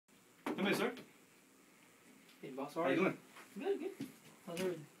Come here, sir. Hey, boss. How you doing? Good, good. How's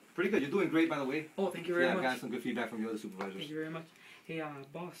everything? Pretty good. You're doing great, by the way. Oh, thank you very yeah, much. I've got some good feedback from your other supervisors. Thank you very much. Hey,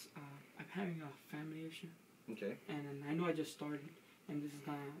 boss, I'm having a family issue. Okay. And I know I just started, and this is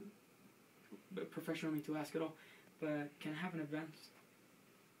kind of professional of me to ask it all, but can I have an advance?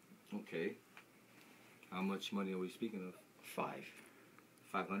 Okay. How much money are we speaking of?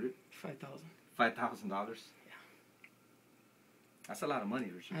 500? 5,000. $5,000? Yeah. That's a lot of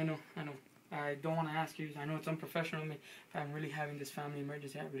money, Richard. I know. I don't want to ask you. I know it's unprofessional of me. If I'm really having this family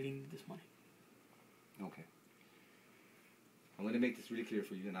emergency, I really need this money. Okay. I'm going to make this really clear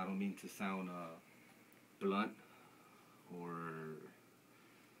for you, and I don't mean to sound blunt or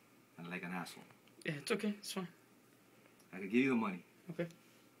like an asshole. Yeah, it's okay. It's fine. I could give you the money. Okay.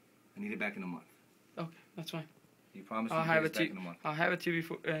 I need it back in a month. Okay, that's fine. You promise I'll me have it it back in a month? I'll have it to you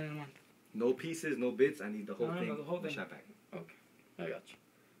before in a month. No pieces, no bits. I need the whole thing. No, the whole thing. Shot back. Okay, I got you.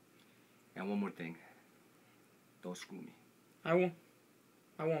 And one more thing. Don't screw me. I won't,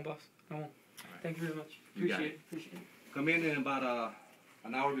 boss. I won't. Right. Thank you very much. You got Appreciate it. Come in about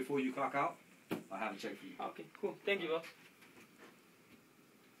an hour before you clock out. I'll have a check for you. Okay, cool. Thank you, boss.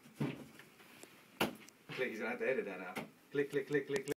 Click. He's gonna have to edit that out. Click, click, click, click, click.